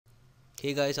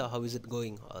Hey guys, how is it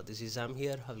going? This is Sam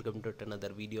here. Welcome to another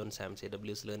video on Sam's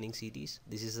AWS learning series.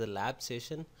 This is a lab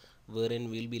session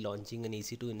wherein we'll be launching an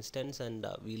EC2 instance and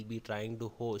we'll be trying to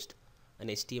host an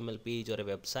HTML page or a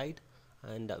website,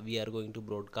 and we are going to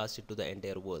broadcast it to the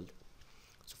entire world.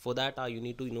 So for that you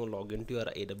need to log into your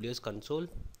AWS console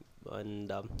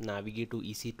and navigate to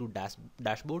EC2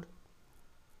 dashboard.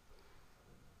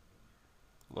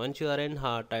 Once you are in,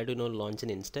 try to launch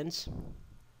an instance.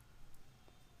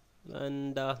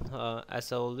 And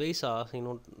as always,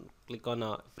 click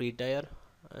on free tier,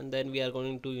 and then we are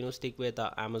going to stick with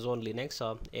Amazon Linux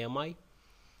AMI,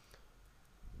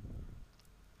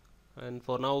 and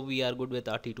for now we are good with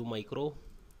T2 micro.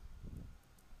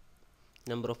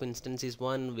 Number of instances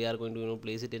 1. We are going to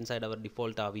place it inside our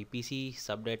default VPC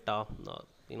subnet.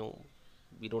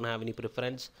 We don't have any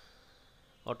preference.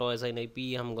 Auto assign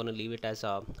IP, I'm gonna leave it as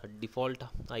a default.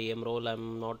 IAM role,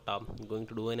 I'm not going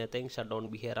to do anything. Shutdown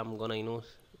behavior, I'm gonna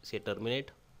say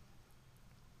terminate,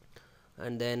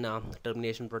 and then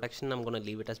termination protection, I'm gonna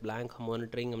leave it as blank.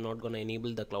 Monitoring, I'm not gonna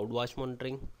enable the CloudWatch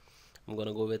monitoring. I'm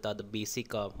gonna go with the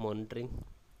basic monitoring.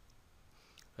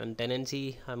 And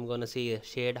tenancy, I'm gonna say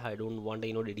shared. I don't want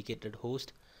a dedicated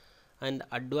host. And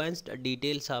advanced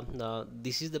details,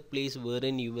 this is the place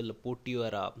wherein you will put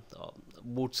your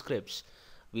boot scripts.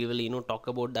 We will talk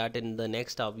about that in the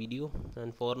next video,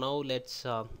 and for now let's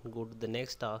go to the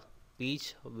next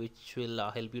page, which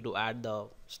will help you to add the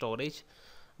storage.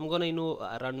 I'm gonna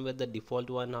run with the default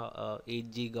one,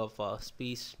 8 gig of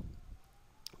space,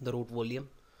 the root volume.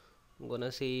 I'm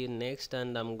gonna say next,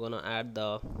 and I'm gonna add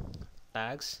the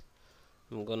tags.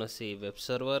 I'm gonna say web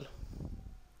server.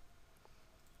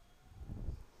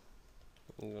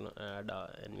 I'm gonna add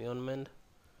environment.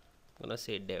 I'm gonna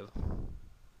say dev.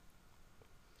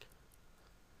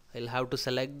 I'll have to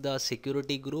select the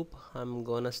security group. I'm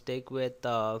gonna stick with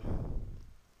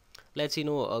let's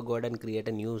go ahead and create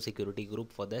a new security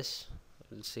group for this.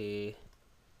 I'll say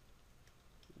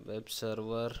web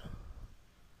server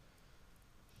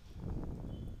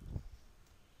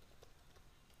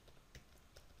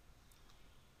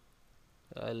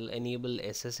I'll enable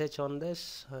SSH on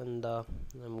this, and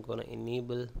I'm gonna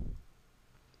enable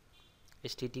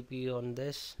HTTP on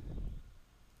this.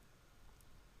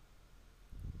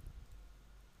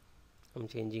 I'm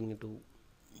changing it to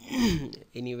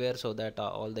anywhere so that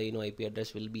all the IP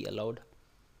address will be allowed.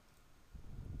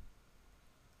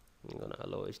 I'm gonna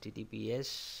allow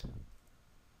HTTPS.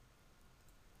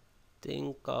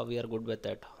 Think we are good with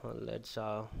that. Let's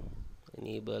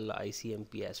enable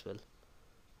ICMP as well.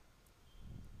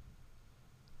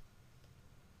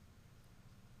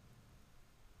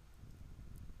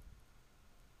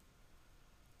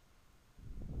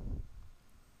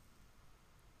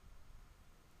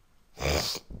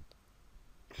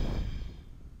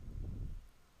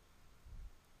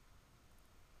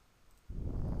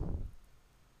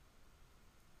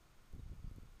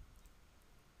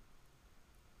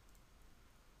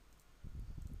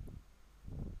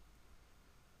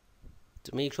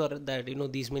 To make sure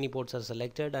that these many ports are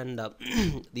selected, and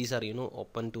these are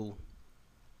open to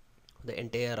the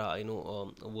entire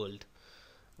world.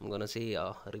 I'm gonna say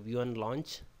review and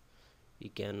launch.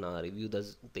 You can review the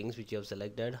things which you have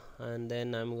selected, and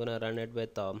then I'm gonna run it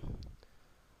with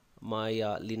my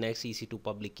Linux EC2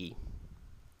 public key.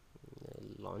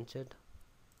 I'll launch it.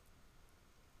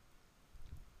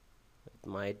 It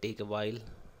might take a while.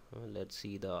 Let's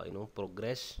see the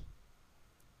progress.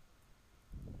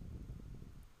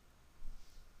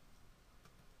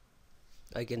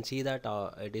 I can see that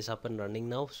it is up and running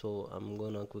now, so I'm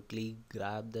gonna quickly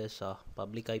grab this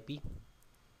public IP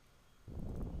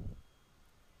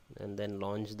and then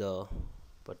launch the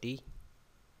putty.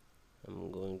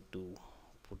 I'm going to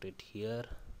put it here.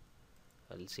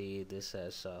 I'll say this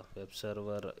as web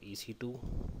server EC2.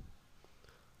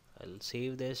 I'll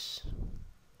save this,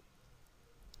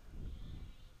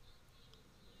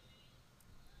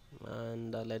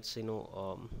 and let's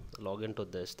log into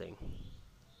this thing.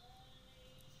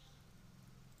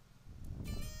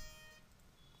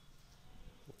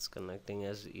 It's connecting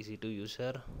as EC2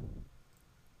 user,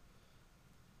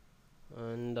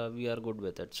 and we are good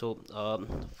with it. So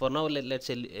for now let's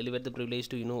elevate the privilege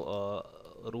to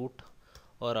root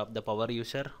or the power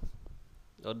user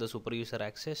or the super user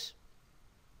access,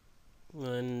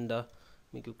 and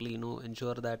me quickly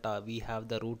ensure that we have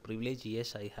the root privilege.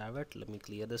 Yes, I have it. Let me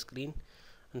clear the screen.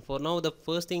 And for now, the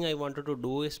first thing I wanted to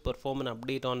do is perform an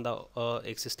update on the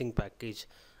existing package.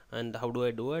 And how do I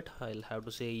do it? I'll have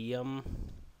to say yum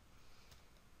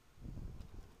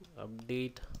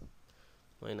update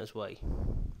 -y.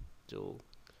 So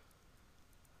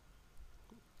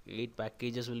 8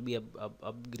 packages will be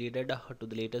upgraded to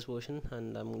the latest version,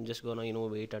 and I'm just gonna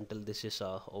wait until this is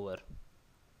over.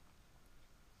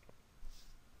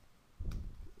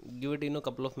 Give it a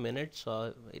couple of minutes.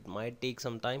 It might take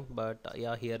some time, but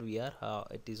yeah, here we are.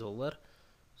 It is over.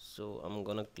 So I'm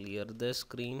gonna clear this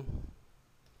screen.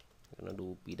 I'm gonna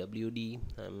do pwd.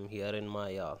 I'm here in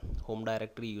my home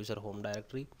directory, user home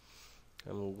directory.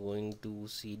 I'm going to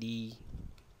cd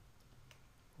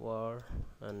var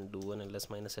and do an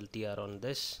ls-ltr on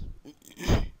this.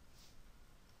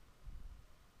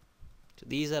 So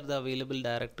these are the available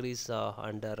directories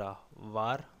under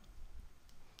var.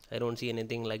 I don't see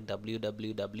anything like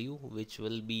www, which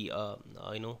will be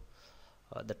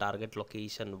the target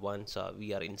location once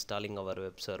we are installing our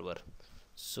web server.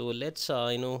 So let's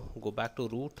go back to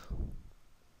root,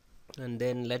 and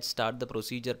then let's start the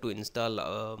procedure to install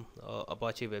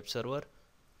Apache web server.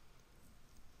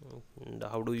 And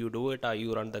how do you do it?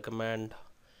 You run the command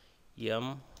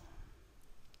yum.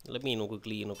 Let me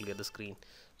quickly clear the screen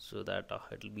so that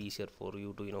it will be easier for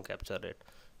you to capture it.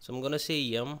 So I'm gonna say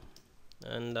yum,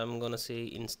 and I'm gonna say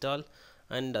install,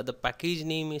 and the package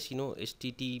name is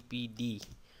httpd.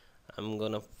 I'm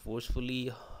gonna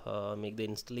forcefully make the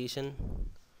installation,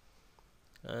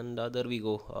 and there we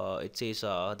go. It says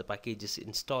the package is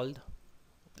installed.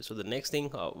 So the next thing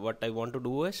what I want to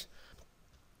do is,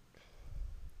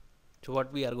 so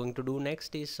what we are going to do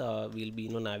next is we'll be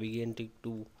navigating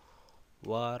to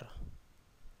var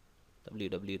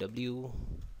www.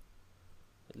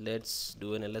 Let's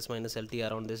do an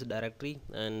ls-ltr on this directory,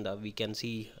 and we can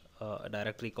see a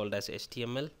directory called as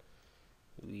html.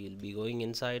 We'll be going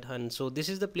inside, and so this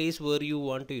is the place where you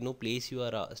want to place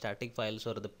your static files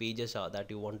or the pages that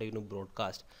you want to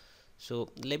broadcast. So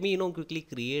let me quickly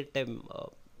create a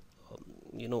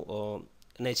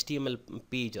an HTML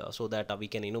page so that we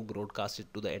can broadcast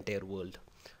it to the entire world.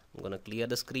 I'm gonna clear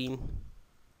the screen.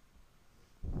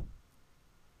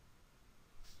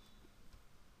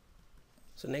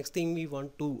 So next thing we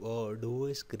want to do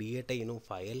is create a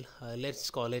file. Let's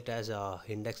call it as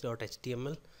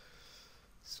index.html.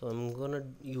 So I'm gonna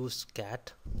use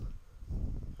cat.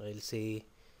 I'll say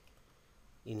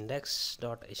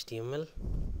index.html,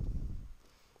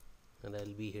 and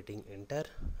I'll be hitting enter,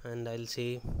 and I'll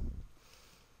say,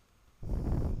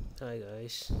 hi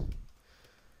guys,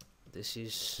 this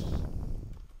is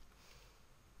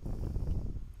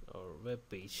our web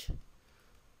page.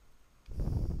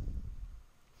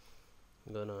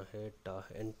 I'm gonna hit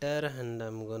enter, and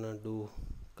I'm gonna do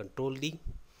Control D.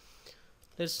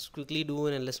 Let's quickly do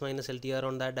an ls-ltr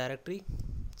on that directory.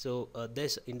 So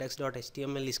this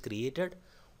index.html is created.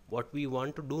 What we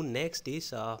want to do next is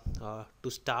to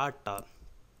start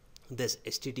this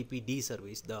HTTPD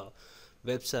service, the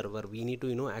web server. We need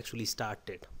to actually start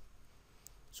it.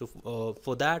 So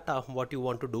for that what you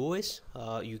want to do is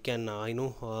you can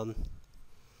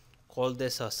call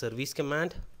this service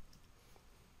command,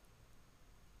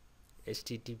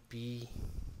 httpd,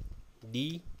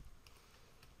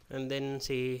 and then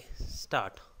say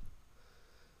start.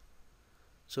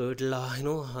 So it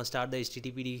will start the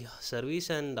HTTPD service,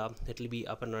 and it will be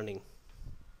up and running.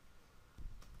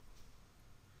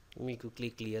 Let me quickly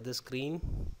clear the screen.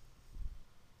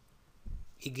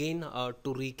 Again,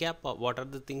 to recap, what are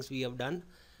the things we have done?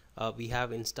 We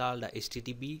have installed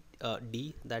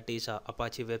HTTPD, that is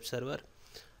Apache web server.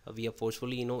 We have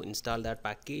forcefully installed that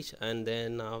package, and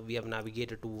then we have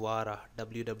navigated to var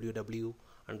www_/html,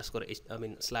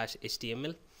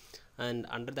 and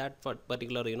under that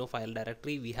particular file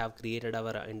directory we have created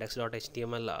our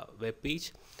index.html web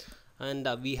page, and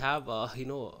we have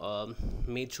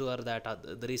made sure that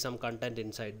there is some content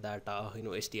inside that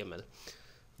HTML.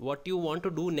 What you want to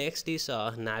do next is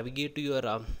navigate to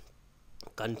your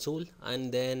console,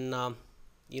 and then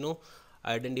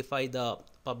identify the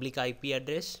public IP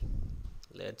address.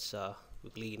 Let's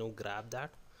quickly grab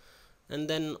that, and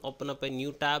then open up a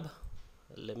new tab.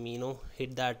 Let me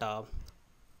hit that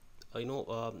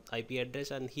IP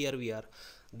address, and here we are.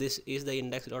 This is the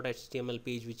index.html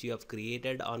page which you have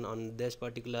created on this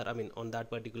particular, on that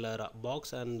particular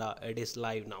box, and it is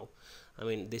live now.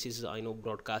 This is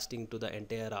broadcasting to the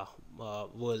entire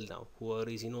world now. Whoever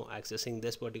is accessing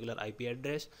this particular IP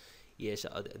address, yes,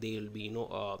 they will be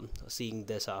seeing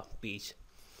this page.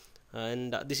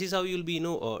 And this is how you'll be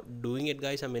doing it,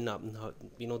 guys.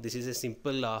 This is a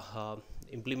simple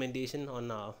implementation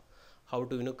on how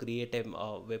to create a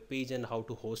web page and how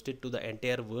to host it to the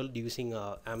entire world using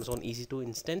Amazon EC2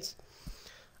 instance.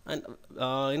 And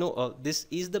this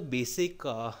is the basic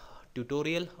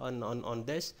tutorial on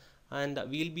this. and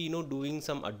we'll be doing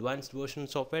some advanced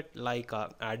versions of it, like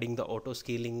adding the auto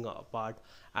scaling part,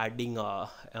 adding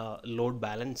load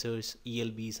balancers,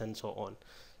 ELBs, and so on.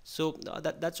 So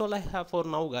that's all I have for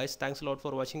now, guys. Thanks a lot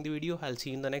for watching the video. I'll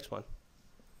see you in the next one.